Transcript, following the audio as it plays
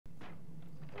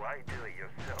Ideally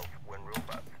yourself when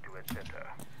robots do it better.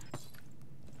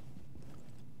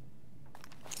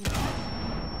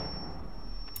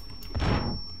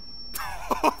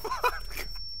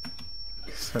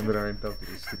 Sei veramente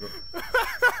autistico.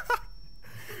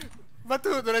 Ma tu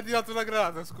non hai tirato una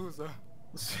granata, scusa.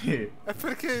 Sì. È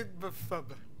perché...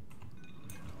 vabbè.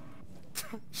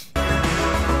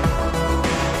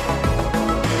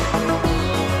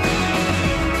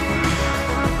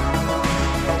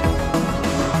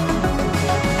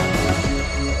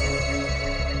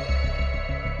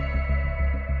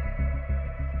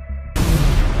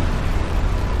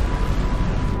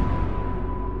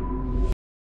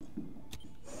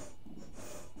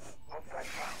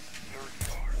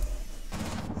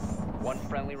 One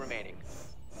friendly remaining.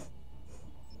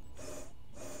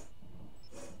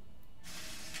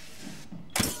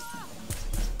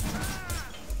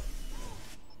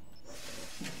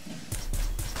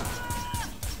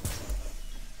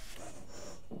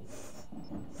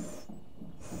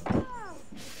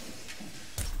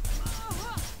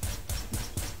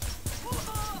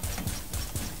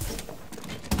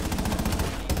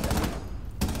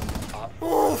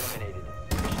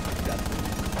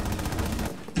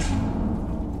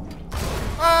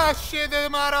 Ah, shit,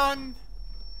 Maron!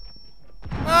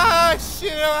 Ah,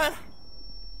 shit, man!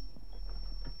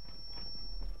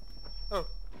 Oh,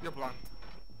 io plant.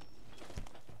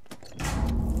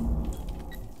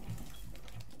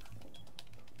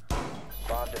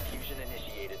 Bomb diffusion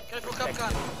initiated. Careful,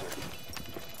 Capcan.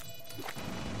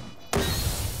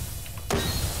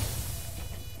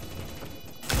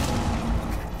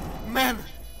 Man!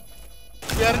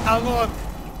 We are alone!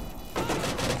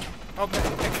 Oh, man,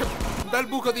 che bel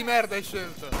buco di merda hai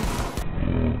scelto!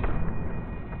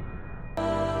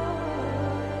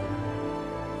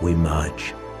 We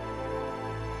march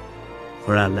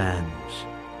for our lands,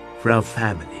 for our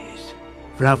families,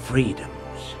 for our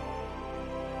freedoms.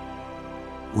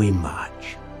 We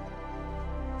march.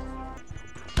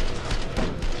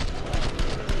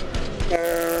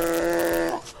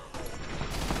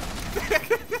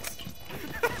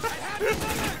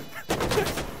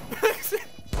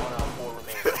 One on four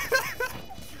remaining.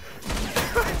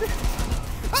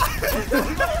 Op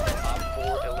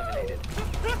 4 eliminated.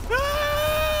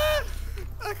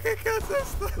 Ma che cazzo è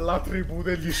sta? La tribù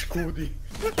degli scudi.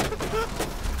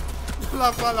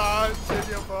 La falange,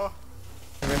 mio po'.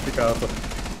 Dimenticato.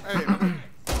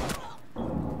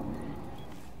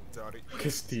 Sorry. Che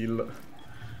still.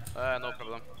 No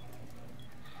problem.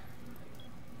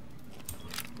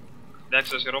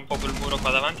 Adesso se rompo quel muro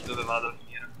qua davanti dove vado a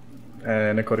finire?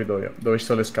 Nel corridoio, dove ci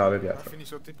sono le scale Ma dietro. fini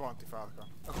sotto i ponti, Falcon.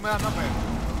 Ma come l'hanno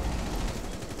aperto?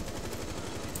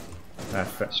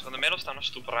 F. Secondo me lo stanno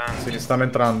stuprando. Sì, stanno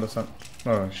entrando.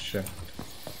 Oh shit.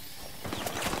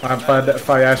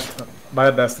 Vai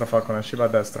a destra, Falcon, esci, vai a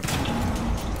destra.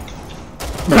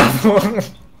 Bravo!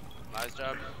 Nice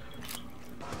job.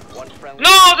 One friendly.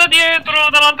 No, da dietro,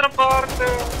 dall'altra parte!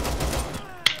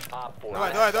 Op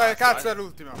 4. Dove cazzo è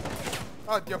l'ultimo?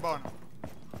 Oddio, buono.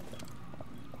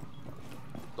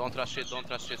 Don't rush it, don't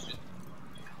rush it.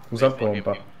 Usa il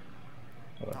pompa.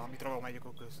 No, mi trovo meglio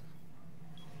con questo.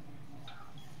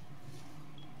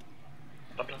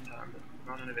 Sta plantando.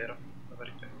 No, non è vero. Vado a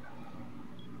ripetere.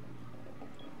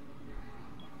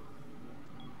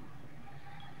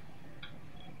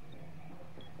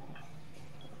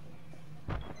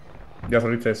 Dietro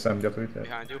di te, Sam, dietro di te.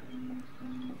 Behind you.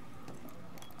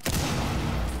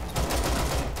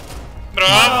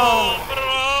 Bravo!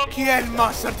 Bravo! Chi è il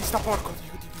master di sta porco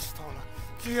dio di pistola?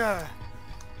 Chi è?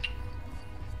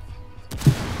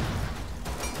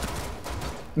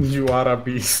 You are a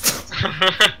beast.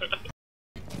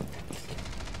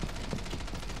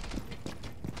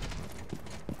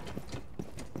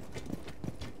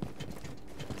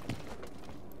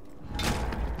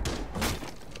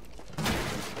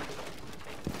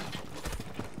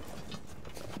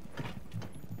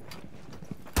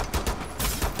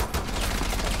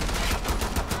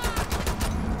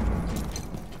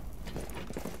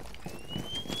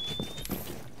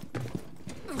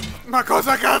 Ma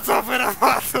cosa cazzo ho appena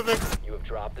fatto? You have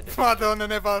dropped the diffuser. Madonna,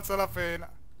 ne è valsa la pena.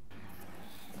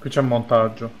 Qui c'è un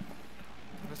montaggio.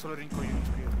 Adesso lo rincoglionito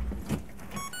io.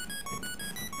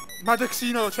 Ma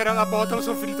Dexino, c'era la botola,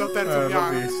 sono finito al terzo L'ho piano.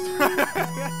 visto.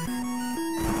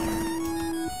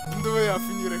 Non doveva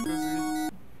finire così.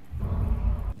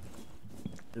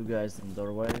 Two guys in the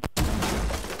doorway.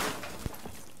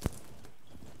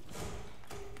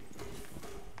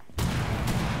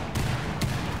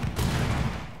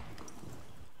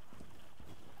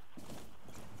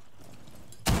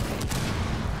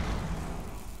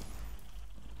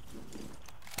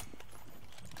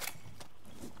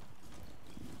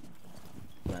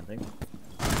 think.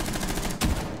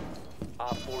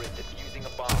 Op 4 is defusing a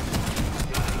bomb.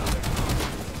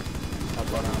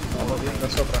 Da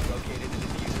sopra. Located the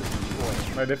diffuser.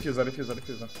 Destroy. Vai, defusa, defusa,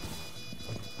 defusa.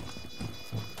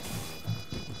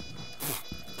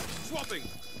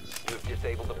 You have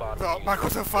disabled the bomb. No, ma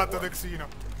cosa ha fatto Dexino?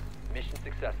 Mission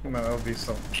successful. No, ho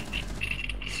visto.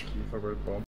 Schifo quel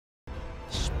bomb.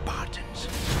 Spartans,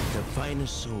 the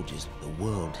finest soldiers the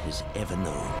world has ever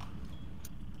known.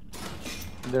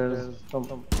 There's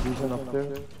some vision up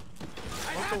there.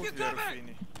 Molto utile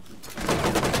Ruffini.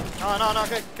 No, no, no,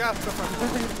 che cazzo fa?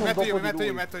 Metto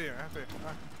io.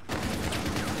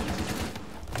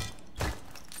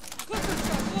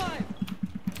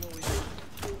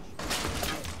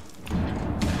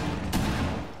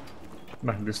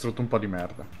 Beh, ho distrutto un po' di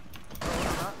merda.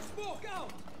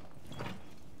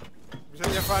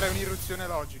 Bisogna fare un'irruzione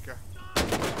logica.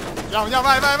 Andiamo,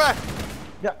 vai!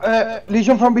 Yeah,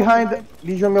 Legion from behind.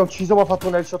 Legion mi ha ucciso, ma ha fatto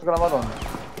un headshot con la madonna.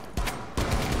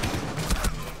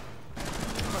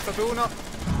 È stato uno.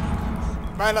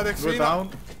 Bella Due Dexino. down.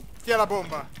 Chi è la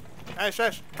bomba?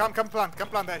 Ash. Cam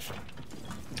plant, Ash.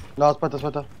 No,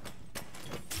 aspetta.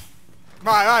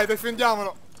 Vai,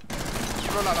 difendiamolo.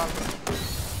 Quello là, l'altro.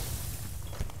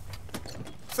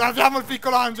 Salviamo il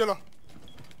piccolo angelo.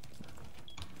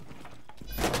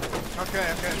 Ok.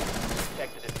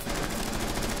 Protected it.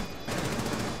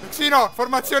 Dexino,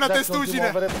 formazione a Adesso non ti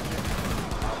testuggine. muovere.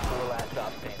 Op 4 last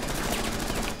stop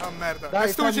standing. Oh merda. Dai,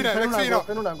 Testuggine, fai un Dexino. angolo,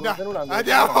 fai un angolo.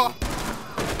 Andiamo.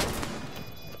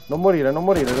 Non morire.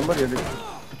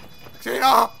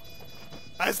 Dexino.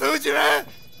 Testuggine.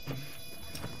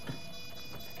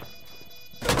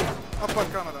 Oh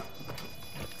porca madonna.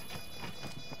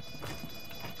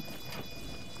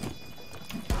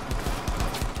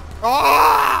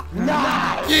 Oh!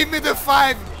 Nice! Give me the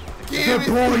 5! Give me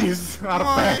Boys are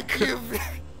back.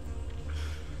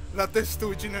 La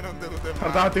testuggine non delude Guarda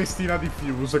mai. la testina di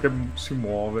Fuse che si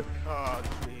muove. Oh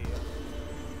Dio.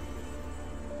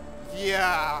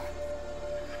 Yeah!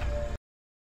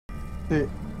 Sì.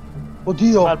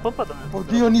 Oddio! Ma il pompa dove?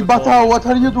 Oddio, Nibatao, what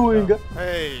are you doing?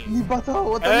 Ehi! Nibatao,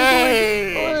 what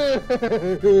are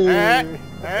you doing?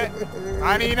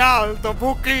 Mani in alto,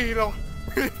 buchino!